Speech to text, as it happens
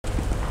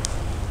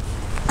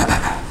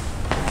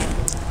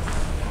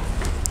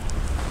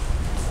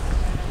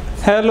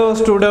Hello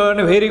student,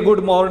 very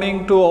good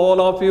morning to all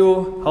of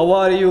you. How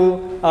are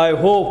you? I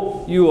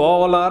hope you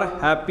all are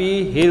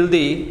happy,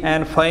 healthy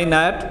and fine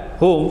at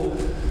home.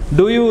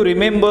 Do you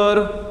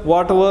remember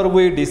what were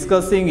we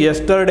discussing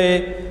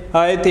yesterday?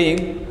 I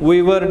think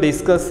we were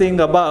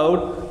discussing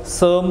about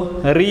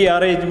some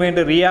rearrangement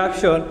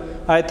reaction.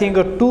 I think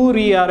two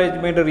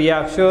rearrangement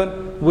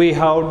reaction we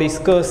have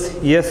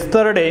discussed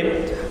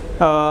yesterday.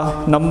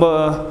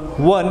 Number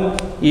one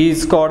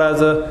is called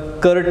as a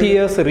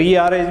Curtius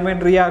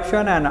rearrangement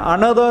reaction and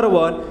another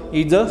one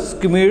is a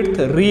Schmidt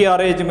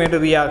rearrangement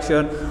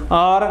reaction,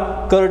 or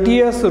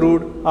Curtius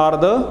root or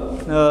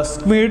the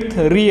Schmidt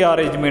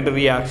rearrangement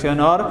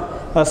reaction, or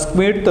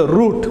Schmidt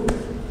root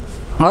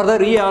or the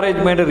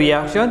rearrangement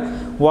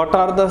reaction. What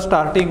are the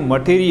starting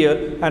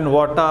material and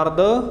what are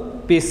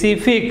the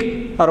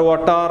specific, or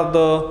what are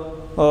the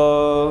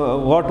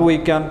what we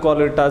can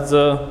call it as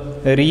a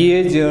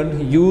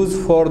reagent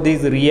used for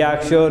this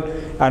reaction,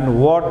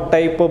 and what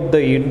type of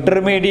the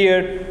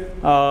intermediate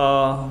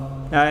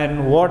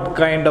and what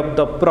kind of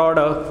the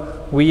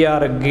product we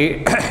are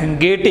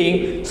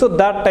getting. So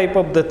that type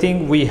of the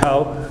thing we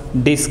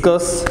have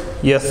discussed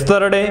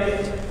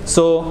yesterday.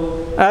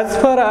 So as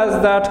far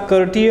as that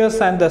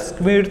Curtius and the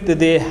Schmidt,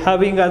 they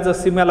having as a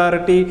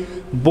similarity,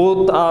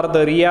 both are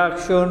the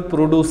reaction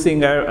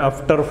producing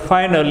after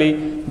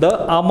finally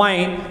the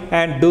amine,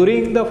 and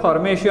during the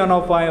formation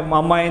of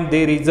amine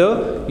there is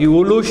a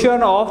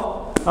evolution of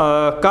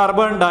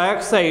carbon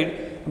dioxide,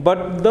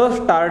 but the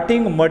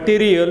starting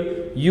material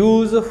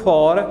used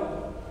for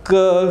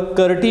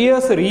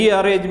Curtius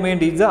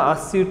rearrangement is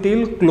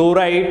acetyl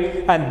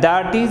chloride, and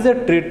that is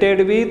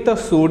treated with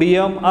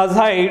sodium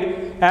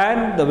azide,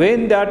 and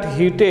when that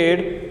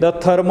heated, the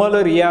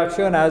thermal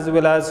reaction as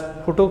well as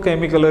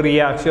photochemical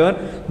reaction,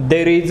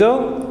 there is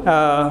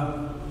a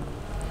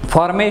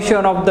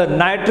formation of the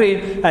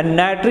nitrine, and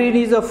nitrine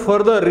is a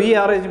further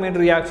rearrangement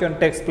reaction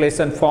takes place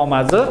and form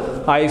as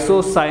a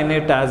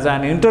isocyanate as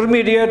an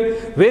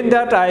intermediate. When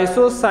that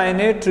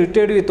isocyanate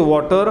treated with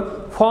water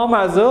form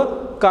as a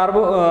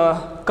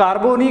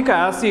carbonic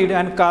acid,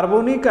 and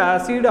carbonic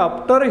acid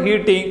after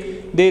heating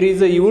there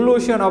is a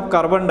evolution of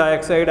carbon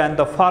dioxide and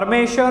the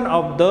formation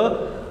of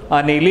the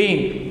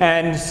aniline,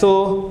 and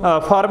so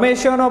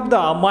formation of the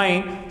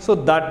amine. So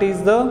that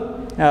is the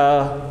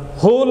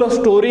whole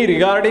story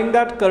regarding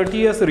that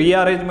Curtius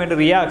rearrangement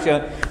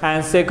reaction,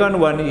 and second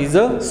one is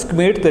a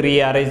Schmidt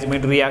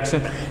rearrangement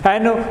reaction,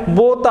 and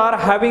both are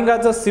having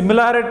as a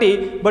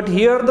similarity, but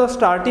here the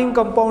starting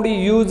compound is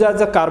used as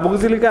a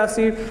carboxylic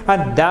acid,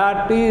 and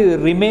that is,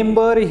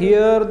 remember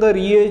here the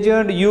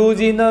reagent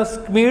used in a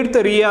Schmidt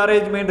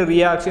rearrangement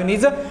reaction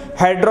is a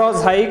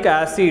hydroxyic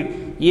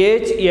acid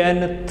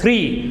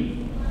HN3.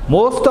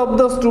 Most of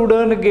the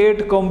students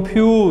get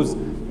confused.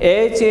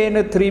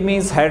 HN3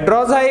 means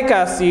hydroxyic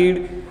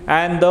acid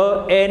and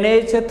the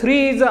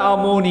NH3 is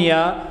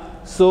ammonia.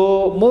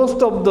 So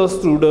most of the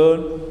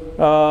students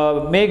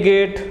may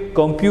get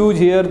confused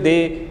here.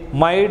 They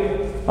might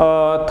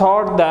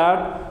thought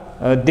that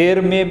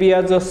there may be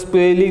as a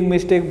spelling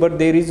mistake, but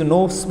there is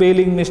no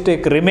spelling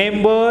mistake.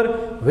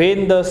 Remember,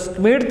 when the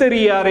Schmidt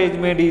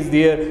rearrangement is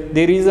there,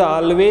 there is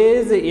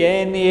always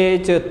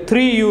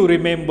NH3, you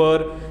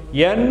remember.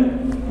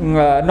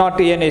 Not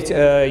NH,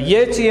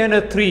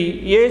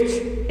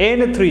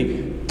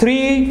 HN3,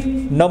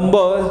 3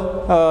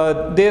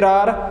 number, there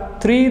are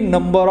 3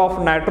 number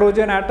of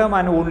nitrogen atom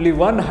and only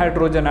 1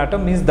 hydrogen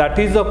atom, means that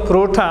is a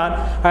proton,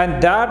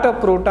 and that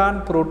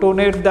proton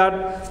protonate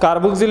that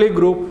carboxylic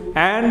group,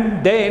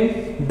 and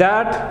then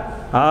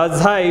that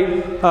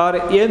azide or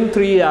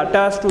N3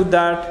 attached to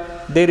that,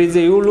 there is a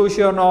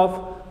evolution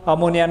of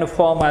ammonia and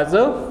form as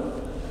a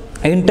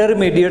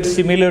intermediate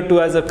similar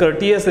to as a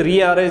Curtius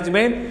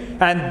rearrangement,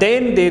 and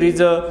then there is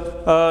a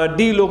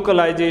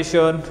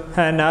delocalization,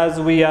 and as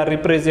we are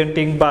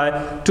representing by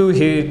two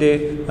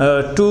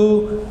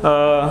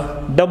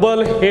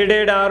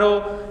double-headed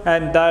arrow,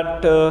 and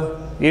that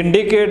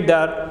indicate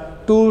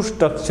that two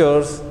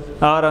structures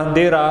are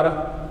there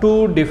are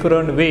two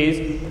different ways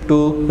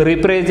to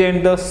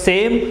represent the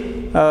same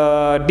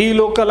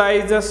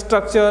delocalized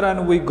structure,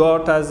 and we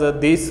got as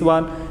this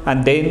one,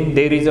 and then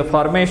there is a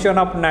formation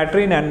of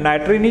nitrine, and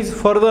nitrine is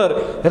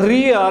further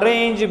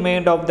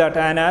rearrangement of that,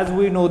 and as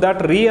we know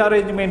that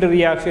rearrangement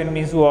reaction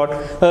means what?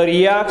 A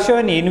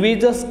reaction in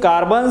which the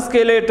carbon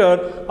skeleton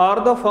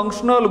or the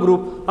functional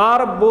group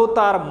or both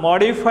are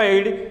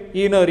modified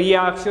in a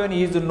reaction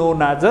is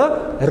known as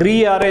a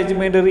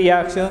rearrangement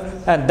reaction,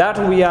 and that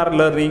we are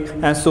learning.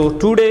 And so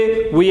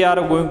today we are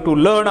going to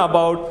learn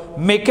about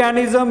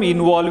mechanism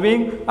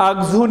involving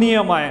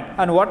oxonium ion,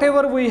 and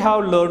whatever we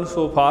have learned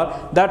so far,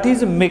 that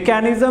is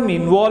mechanism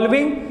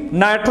involving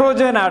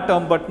nitrogen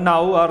atom, but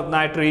now our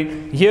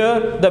nitrine.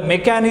 Here the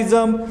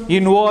mechanism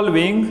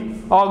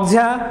involving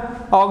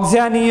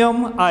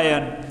oxonium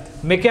ion,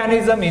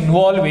 mechanism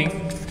involving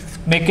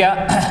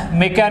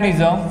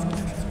mechanism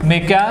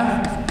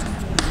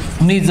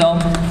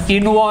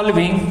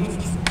involving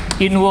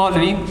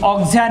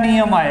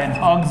oxonium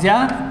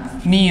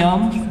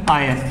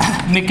ion,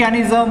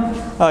 mechanism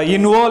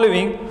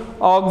involving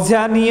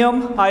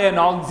oxanium ion.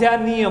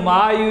 Oxanium,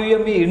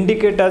 IUM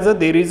indicate as a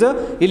there is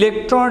a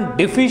electron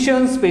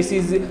deficient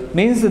species,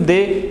 means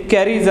they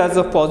carries as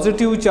a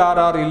positive charge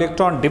or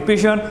electron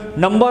deficient.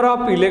 Number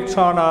of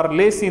electron are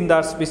less in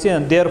that species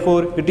and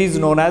therefore it is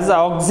known as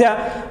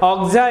oxa.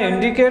 Oxa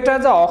indicate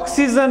as a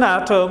oxygen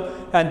atom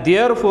and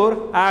therefore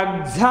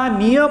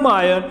oxanium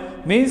ion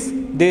means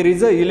there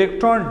is a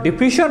electron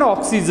deficient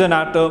oxygen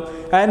atom,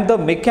 and the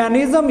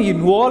mechanism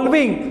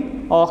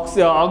involving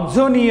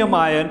oxonium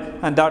ion,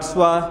 and that's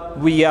why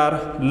we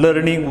are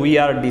learning, we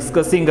are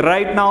discussing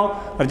right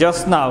now,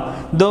 just now.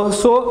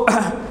 So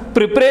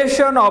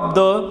preparation of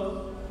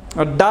the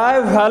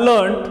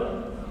divalent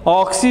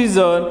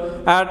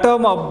oxygen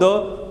atom of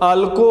the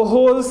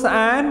alcohols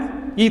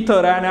and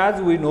ether, and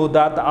as we know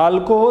that the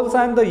alcohols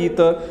and the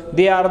ether,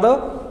 they are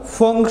the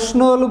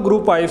functional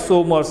group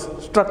isomers.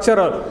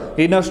 Structural,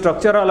 in a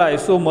structural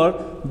isomer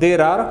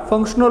there are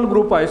functional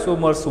group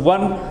isomers.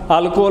 One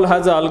alcohol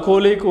has an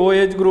alcoholic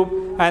OH group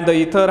and the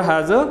ether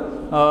has a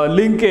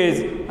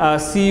linkage,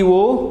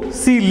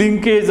 COC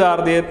linkage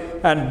are there,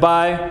 and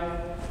by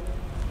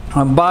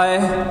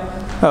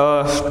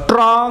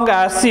strong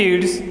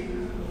acids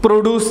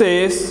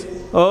produces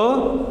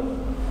a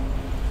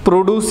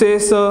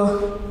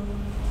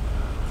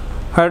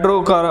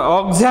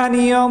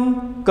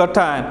oxanium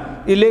cation,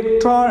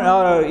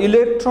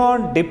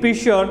 electron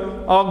deficient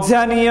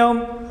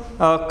oxanium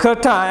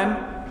cation,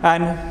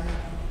 and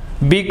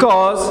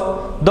because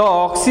the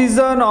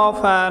oxygen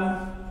of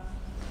an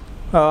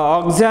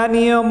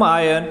oxanium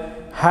ion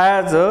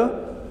has a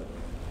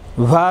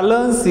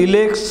valence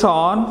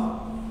electron,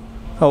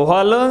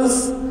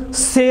 valence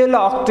shell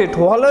octet,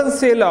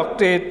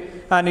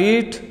 and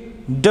it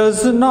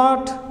does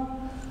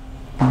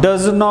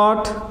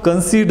not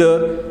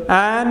consider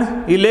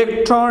an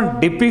electron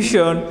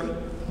deficient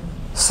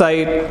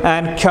site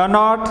and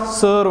cannot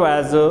serve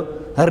as a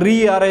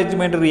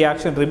rearrangement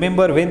reaction.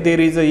 Remember, when there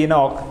is a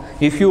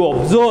if you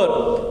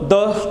observe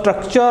the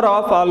structure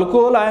of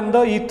alcohol and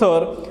the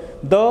ether,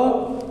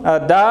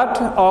 that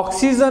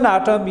oxygen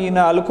atom in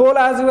alcohol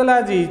as well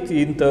as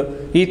ether,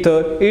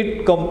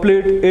 it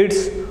complete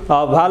its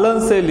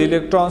valence shell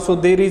electron. So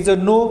there is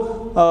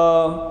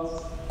no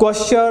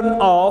question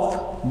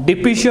of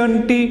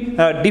deficient in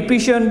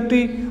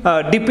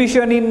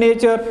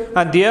nature,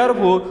 and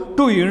therefore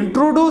to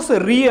introduce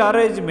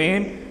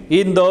rearrangement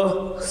in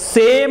the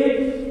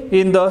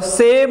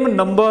same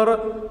number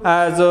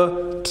as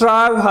a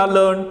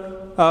trivalent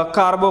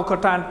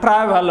carbocation,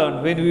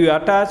 trivalent, when we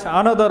attach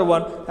another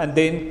one, and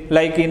then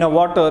like in a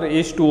water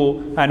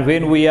H2O, and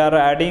when we are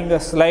adding a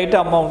slight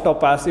amount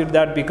of acid,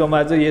 that become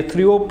as a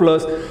H3O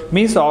plus,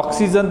 means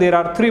oxygen, there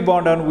are 3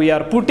 bonds and we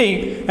are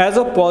putting as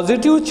a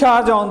positive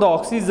charge on the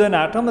oxygen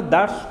atom.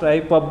 That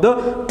type of the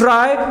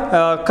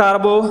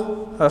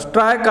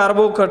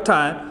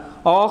tricarbocation,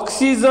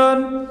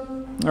 oxygen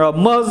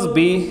must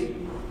be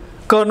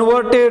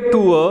converted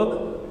to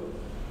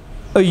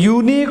a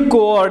unique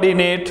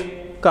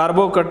coordinate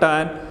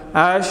carbocation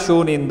as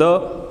shown in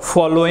the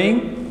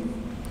following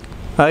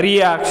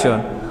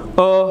reaction.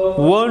 A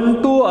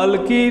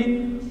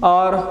 1,2-alkyl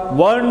or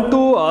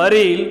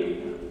 1,2-aryl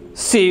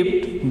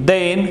shift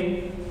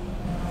then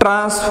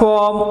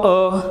transform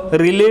a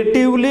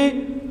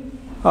relatively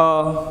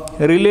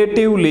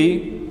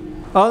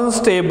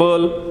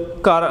unstable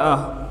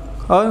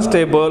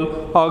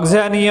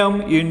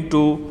oxanium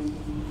into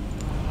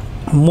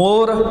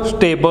more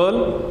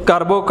stable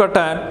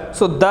carbocation.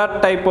 So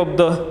that type of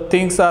the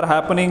things are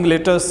happening.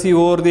 Let us see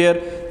over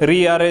there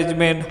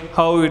rearrangement,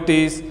 how it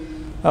is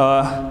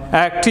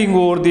acting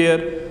over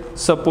there.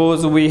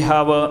 Suppose we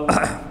have a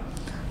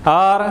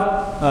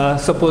R,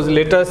 suppose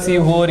let us see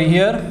over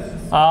here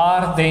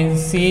R, then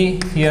C,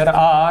 here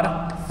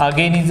R,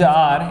 again is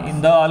R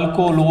in the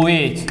alcohol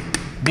OH,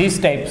 this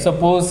type.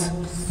 Suppose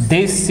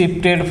this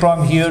shifted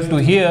from here to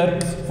here,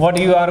 what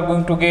you are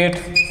going to get?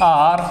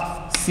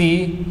 R,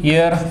 C,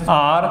 here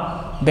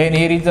R, then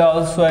here is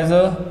also as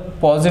a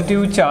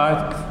positive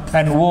charge,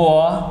 and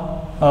OR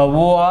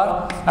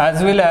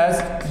as well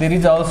as there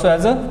is also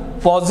as a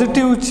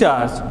positive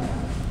charge.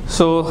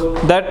 So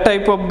that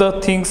type of the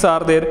things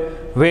are there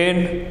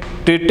when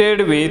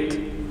treated with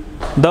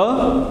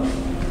the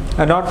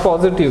not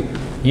positive.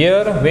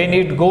 Here when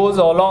it goes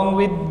along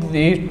with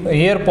it,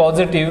 here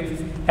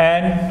positive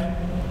and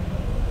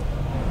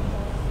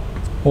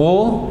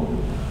OR.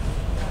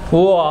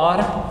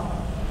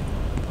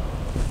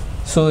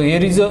 So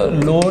here is a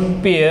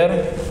lone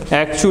pair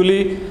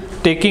actually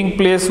taking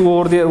place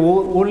over there.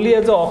 Only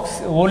as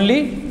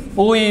only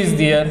O is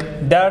there,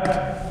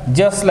 that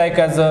just like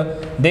as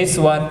this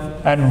one,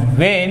 and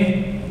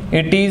when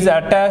it is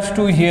attached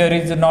to here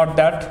is not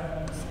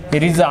that,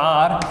 here is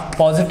R,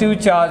 positive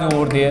charge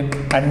over there,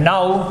 and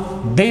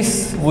now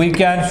this we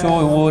can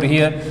show over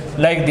here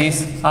like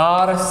this,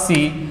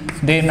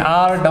 RC, then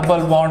R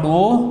double bond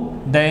O,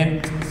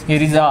 then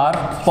here is R,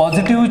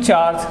 positive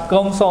charge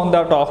comes on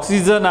that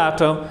oxygen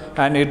atom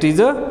and it is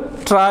a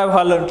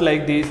trivalent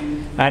like this,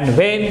 and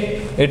when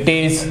it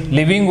is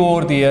living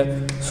over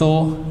there,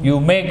 so you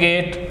may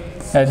get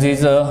as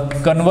is a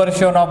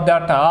conversion of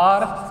that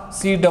R,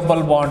 C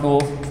double bond O,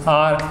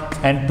 R,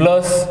 and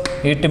plus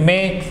it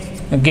may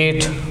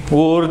get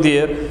over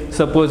there.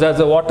 Suppose as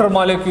a water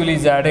molecule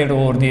is added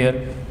over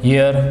there,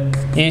 here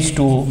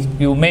H2,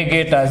 you may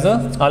get as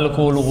a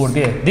alcohol over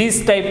there.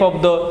 This type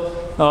of the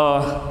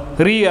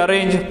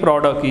rearranged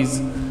product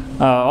is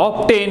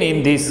obtained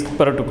in this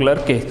particular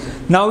case.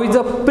 Now is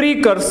a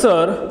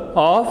precursor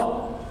of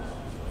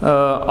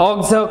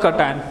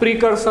oxacation.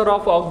 Precursor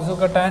of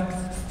oxacation.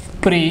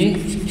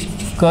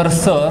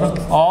 Precursor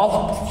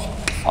of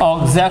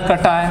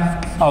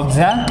oxacation.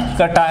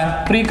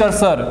 Oxacation.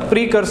 Precursor.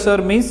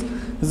 Precursor means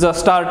the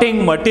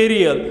starting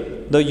material,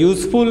 the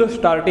useful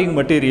starting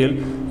material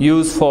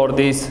used for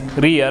this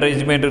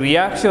rearrangement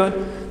reaction.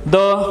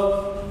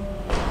 The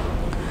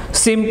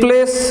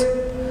simplest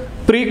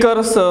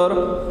precursor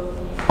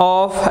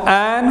of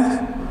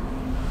an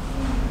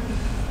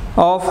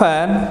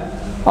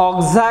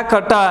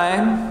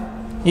oxacation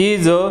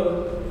is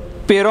a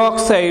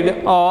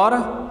peroxide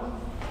or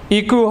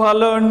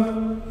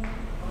equivalent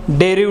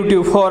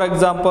derivative. For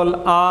example,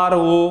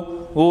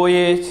 ROOH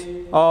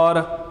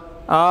or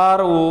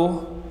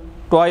RO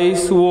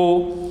twice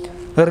O.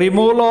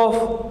 Removal of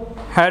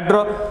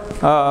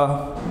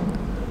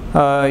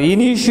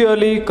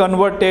initially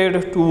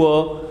converted to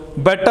a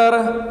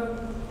better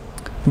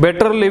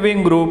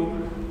living group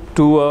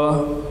to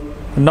a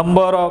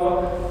number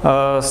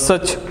of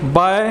such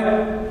by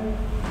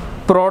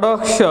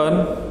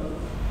production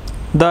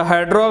the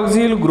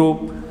hydroxyl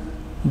group,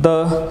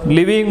 the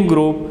living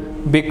group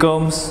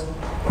becomes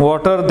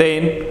water,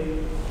 then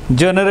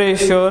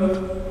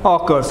generation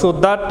occurs. So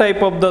that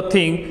type of the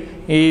thing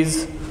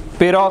is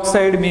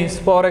peroxide means,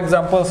 for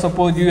example,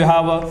 suppose you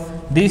have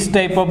this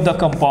type of the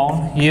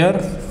compound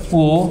here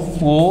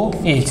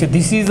OOH.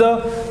 This is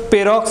a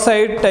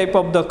peroxide type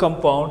of the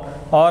compound,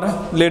 or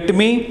let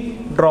me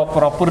draw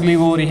properly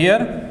over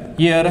here.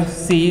 Here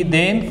C,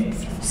 then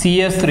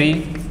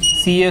CH3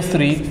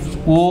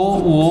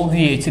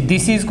 OOH.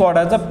 This is called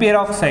as a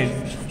peroxide.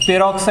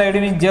 Peroxide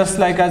means just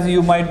like as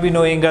you might be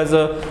knowing as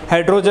a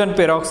hydrogen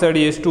peroxide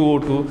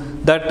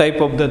H2O2, that type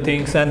of the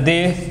things. And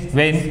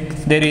when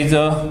there is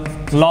a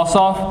loss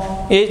of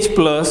H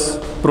plus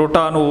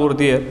proton over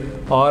there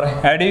or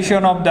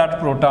addition of that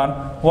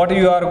proton, what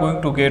you are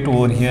going to get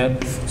over here?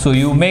 So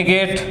you may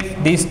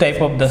get this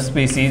type of the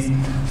species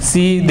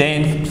C,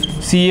 then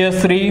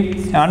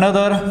CH3,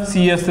 another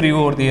CH3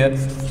 over there,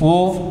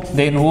 O,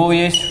 then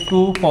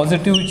OH2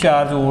 positive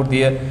charge over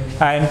there,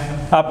 and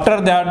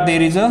after that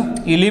there is a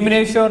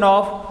elimination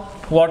of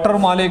water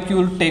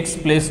molecule takes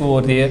place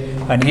over there,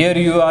 and here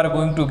you are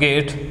going to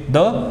get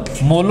the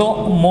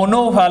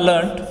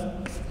monovalent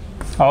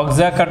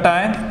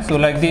oxacation. So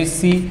like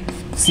this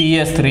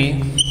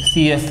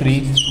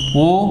CH3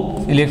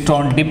 O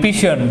electron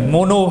depletion,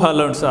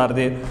 monovalents are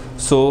there.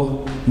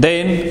 So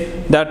then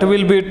that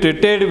will be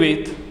treated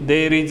with,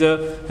 there is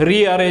a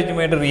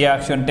rearrangement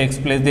reaction takes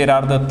place. There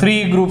are the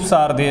three groups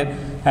are there,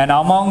 and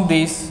among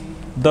these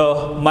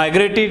the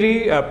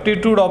migratory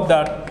aptitude of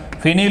that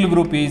phenyl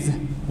group is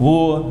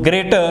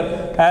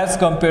greater as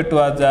compared to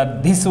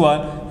this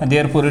one, and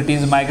therefore it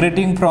is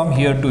migrating from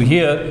here to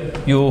here.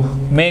 You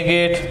may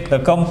get the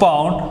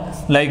compound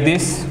like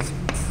this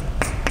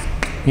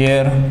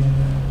here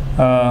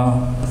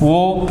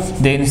O,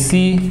 then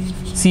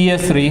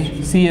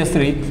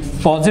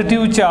CH3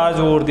 positive charge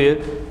over there,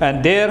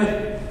 and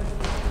there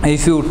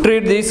if you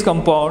treat this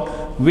compound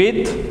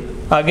with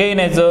again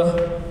as a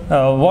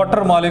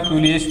water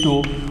molecule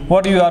H2,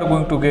 what you are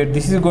going to get?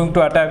 This is going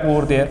to attack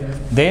over there,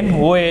 then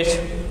OH.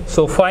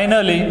 So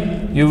finally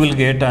you will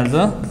get as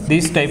a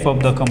this type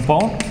of the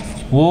compound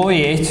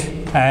OH,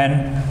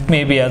 and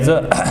maybe as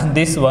a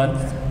this one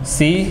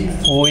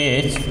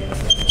COH,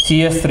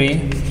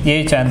 CH3,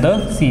 H and the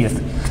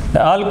CH3.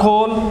 The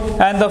alcohol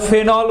and the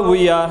phenol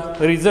we are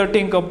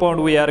resulting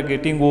compound we are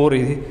getting over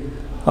here,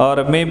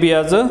 or maybe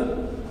as a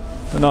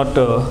not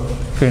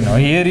phenol.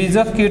 Here is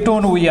a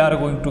ketone we are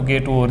going to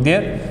get over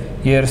there.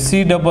 Here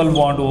C double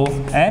bond O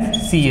and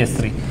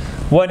CH3.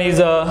 One is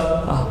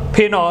a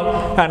phenol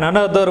and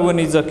another one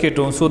is a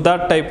ketone. So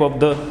that type of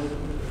the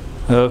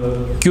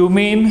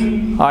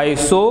cumene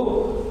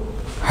iso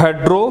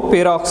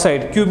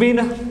hydroperoxide.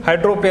 Cumene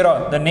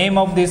hydroperoxide. The name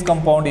of this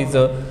compound is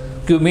a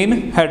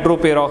cumene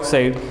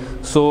hydroperoxide.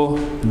 So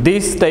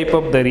this type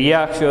of the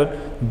reaction,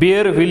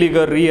 beer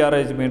vinegar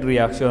rearrangement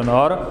reaction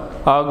or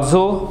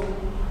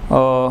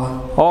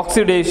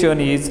oxidation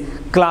is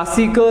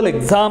classical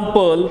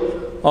example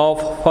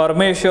of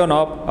formation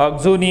of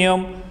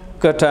oxonium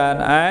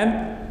cation and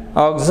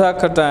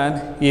oxacation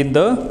in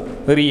the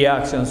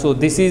reaction. So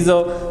this is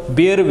a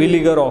beer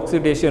vinegar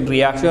oxidation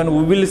reaction.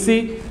 We will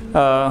see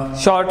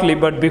shortly,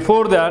 but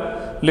before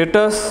that let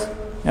us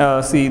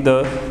see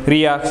the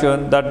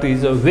reaction that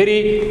is a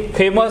very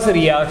famous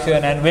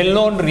reaction and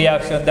well-known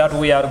reaction that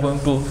we are going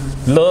to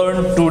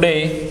learn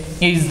today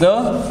is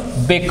the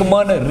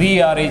Beckmann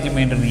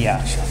rearrangement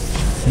reaction.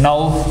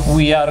 Now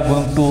we are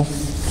going to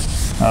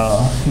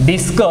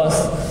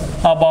discuss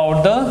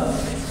about the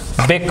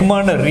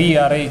Beckmann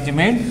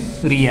rearrangement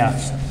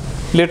reaction.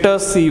 let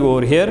us see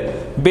over here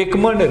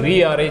Beckmann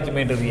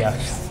rearrangement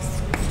reaction.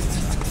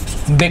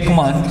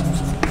 Beckmann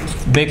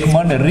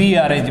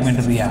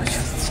rearrangement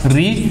reaction.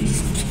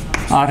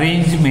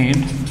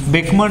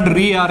 Beckmann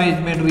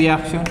rearrangement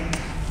reaction.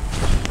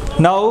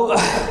 Now,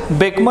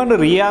 Beckmann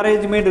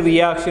rearrangement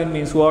reaction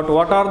means what?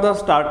 What are the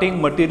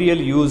starting material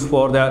used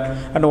for that,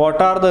 and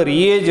what are the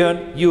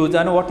reagent used,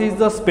 and what is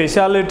the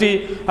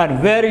specialty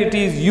and where it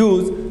is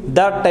used?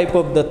 That type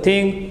of the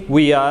thing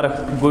we are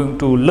going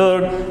to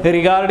learn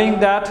regarding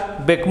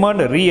that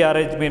Beckmann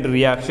rearrangement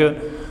reaction.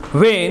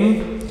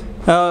 When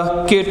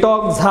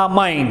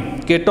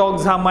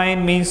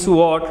ketoxamine means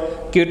what?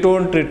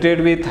 Ketone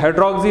treated with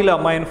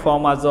hydroxylamine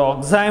form as an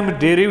oxime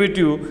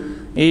derivative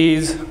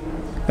is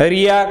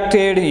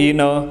reacted in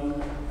a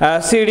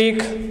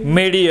acidic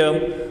medium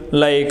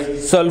like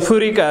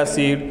sulfuric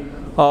acid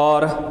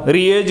or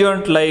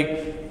reagent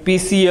like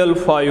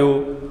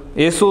PCl5,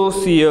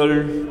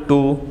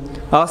 SOCl2,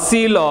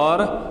 acyl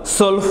or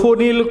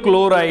sulfonyl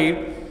chloride,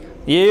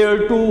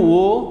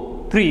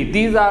 Al2O3.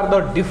 These are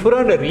the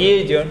different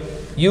reagents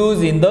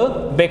used in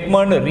the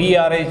Beckmann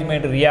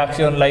rearrangement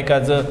reaction, like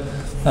as a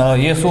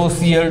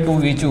SOCl2,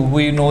 which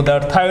we know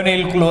that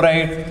thionyl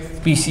chloride,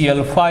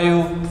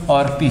 PCl5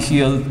 or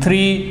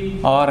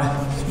PCl3 or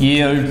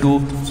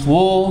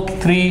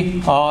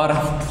Al2O3 or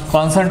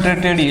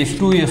concentrated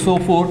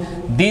H2SO4.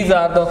 These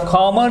are the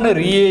common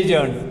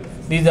reagent.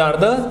 These are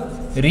the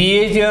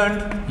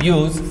reagent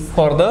used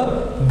for the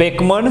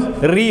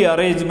Beckmann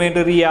rearrangement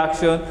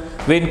reaction.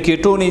 When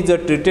ketone is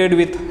treated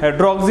with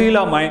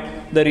hydroxylamine,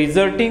 the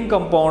resulting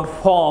compound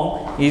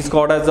form is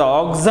called as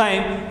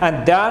oxime,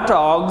 and that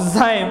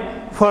oxime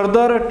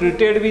further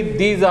treated with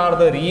these are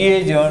the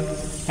reagent,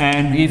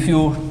 and if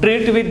you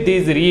treat with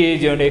these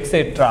reagent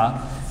etc.,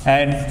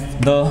 and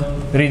the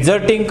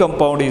resulting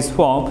compound is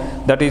formed,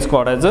 that is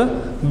called as a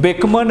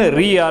Beckmann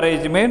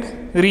rearrangement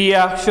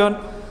reaction.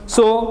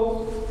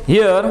 So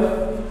here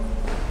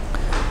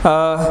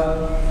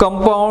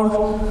compound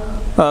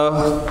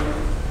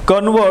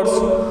converts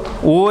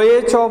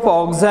OH of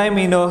oxime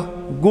in a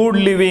good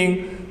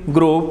living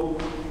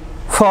group,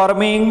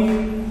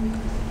 forming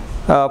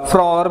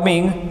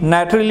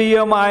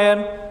natrium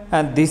ion,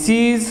 and this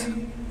is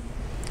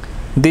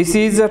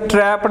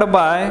trapped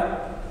by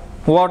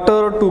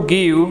water to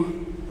give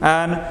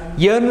an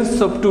N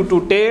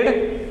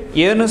substituted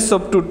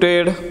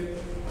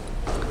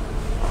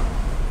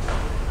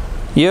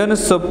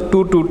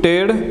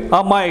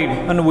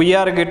amide, and we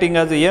are getting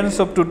as a N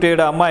substituted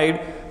amide.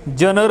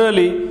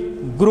 Generally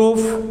group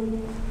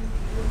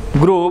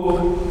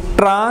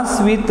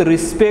trans with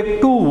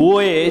respect to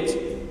OH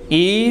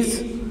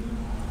is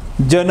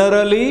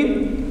generally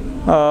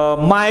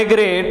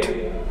migrate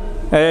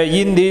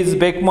in this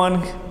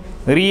Beckmann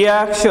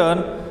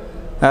reaction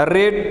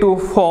rate to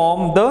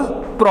form the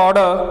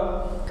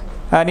product,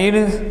 and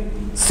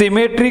in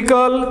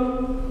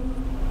symmetrical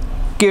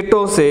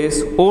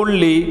ketosis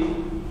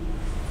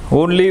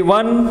only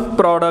one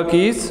product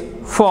is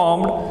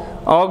formed.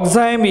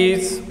 Oxime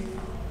is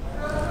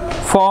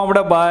formed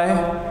by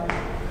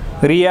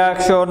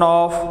reaction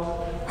of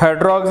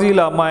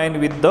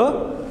hydroxylamine with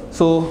the,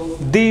 so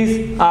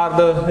these are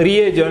the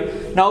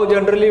reagent. Now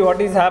generally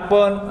what is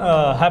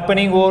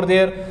happening over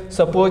there,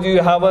 suppose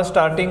you have a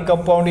starting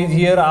compound is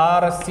here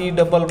R C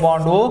double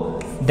bond O,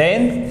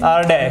 then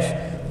R dash.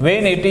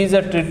 When it is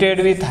treated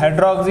with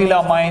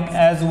hydroxylamine,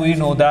 as we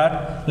know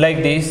that,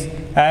 like this,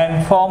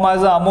 and form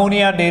as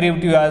ammonia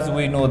derivative, as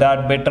we know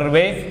that better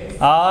way,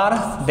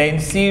 R then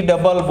C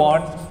double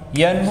bond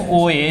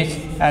NOH,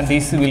 and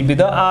this will be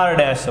the R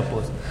dash.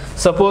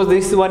 Suppose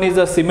this one is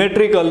a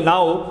symmetrical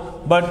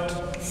now, but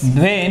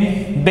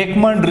when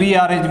Beckmann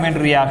rearrangement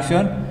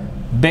reaction,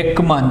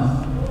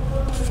 Beckmann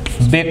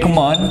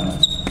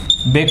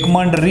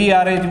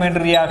rearrangement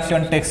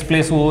reaction takes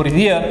place over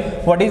here,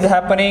 what is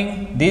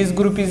happening? This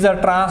group is a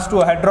trans to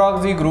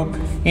hydroxy group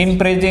in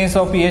presence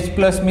of H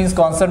plus means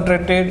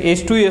concentrated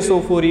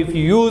H2SO4. If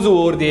you use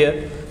over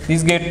there,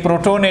 this get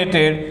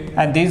protonated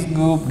and this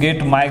group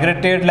get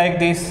migrated like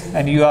this,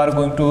 and you are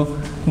going to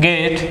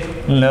get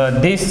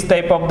this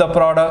type of the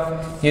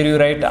product. Here you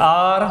write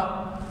R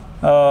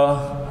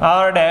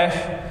dash,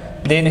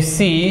 then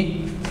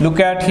C, look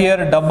at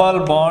here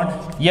double bond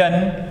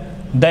N,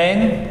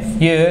 then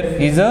here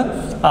is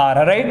a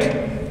R,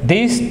 right?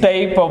 This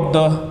type of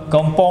the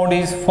compound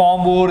is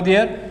formed over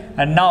there,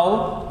 and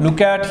now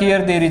look at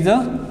here, there is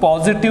a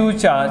positive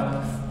charge.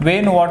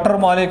 When water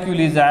molecule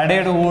is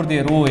added over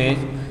there, OH,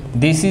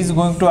 this is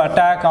going to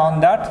attack on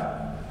that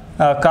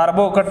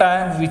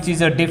carbocation which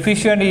is a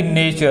deficient in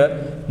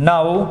nature.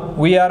 Now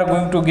we are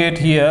going to get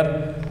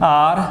here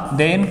R,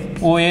 then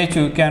OH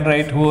you can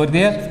write over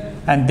there,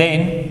 and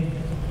then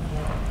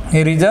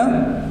here is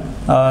a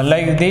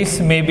like this,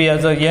 maybe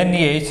as a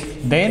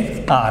NH,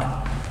 then R,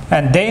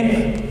 and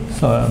then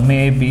so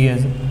maybe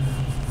as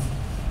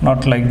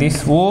not like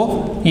this,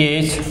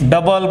 OH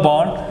double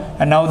bond,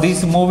 and now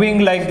this moving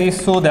like this,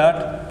 so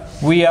that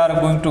we are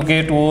going to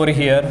get over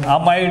here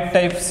amide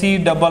type C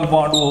double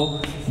bond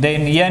O,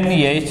 then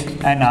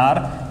NH and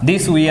R.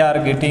 This we are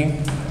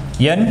getting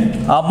N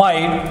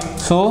amide.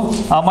 So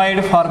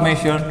amide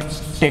formation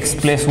takes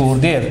place over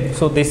there.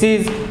 So this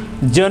is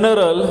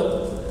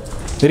general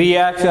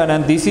reaction,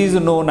 and this is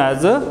known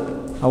as a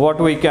what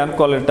we can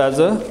call it as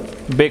a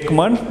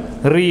Beckmann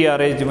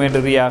rearrangement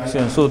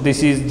reaction. So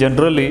this is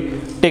generally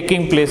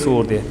taking place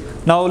over there.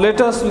 Now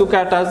let us look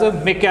at as a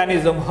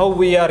mechanism how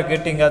we are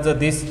getting as a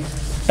this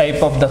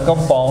type of the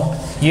compound.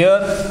 Here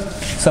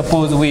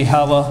suppose we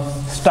have a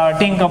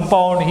starting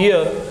compound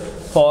here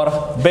for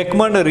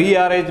Beckmann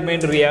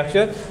rearrangement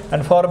reaction,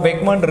 and for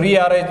Beckmann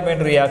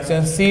rearrangement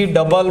reaction C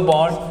double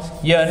bond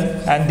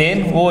N and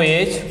then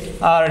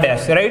OH R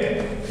dash,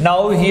 right?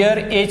 Now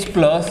here H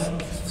plus,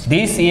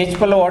 this H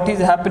plus what is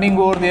happening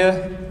over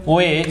there?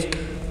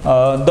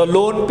 OH, the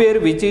lone pair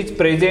which is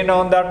present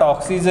on that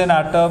oxygen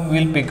atom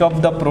will pick up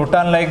the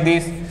proton like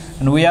this,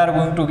 and we are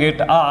going to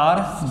get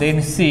R,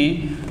 then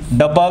C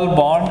double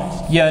bond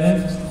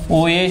N,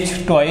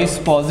 OH twice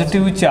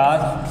positive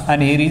charge,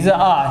 and here is a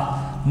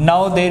R.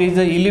 Now there is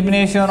a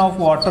elimination of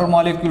water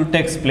molecule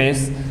takes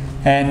place,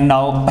 and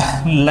now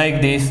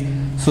like this.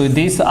 So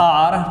this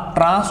R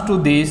trans to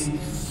this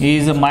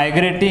is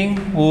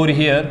migrating over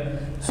here.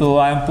 So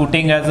I am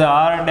putting as a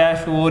R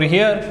dash over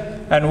here.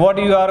 And what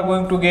you are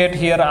going to get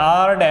here,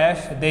 R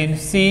dash, then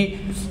C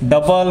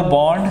double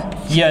bond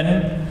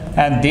N,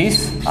 and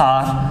this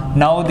R.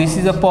 Now this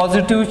is a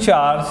positive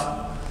charge,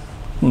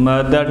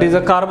 that is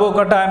a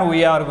carbocation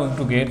we are going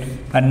to get,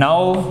 and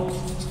now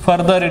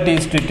further it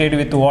is treated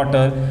with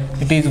water.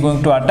 It is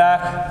going to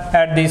attack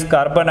at this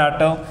carbon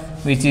atom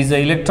which is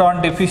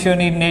electron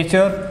deficient in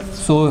nature.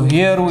 So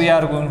here we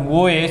are going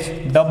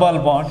OH double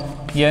bond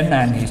N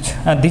and H,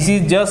 and this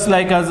is just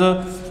like as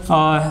a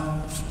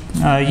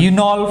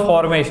enol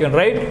formation,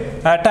 right?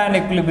 At an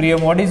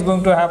equilibrium, what is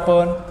going to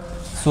happen?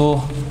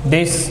 So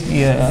this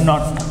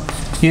not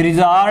here is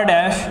R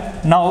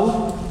dash.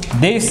 Now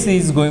this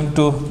is going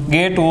to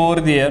get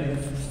over there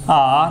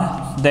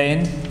R,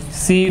 then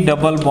C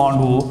double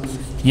bond O,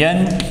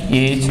 N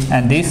H,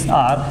 and this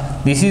R.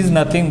 This is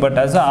nothing but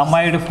as a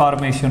amide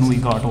formation we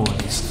got over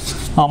this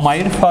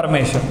amide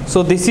formation.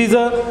 So this is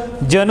a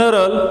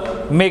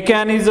general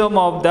mechanism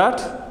of that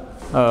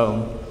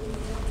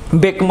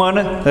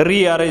Beckmann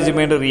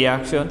rearrangement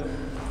reaction.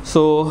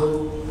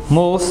 So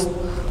most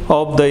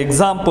of the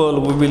example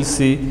we will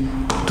see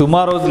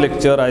tomorrow's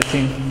lecture. I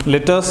think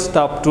let us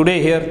stop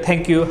today here.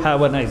 Thank you.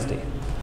 Have a nice day.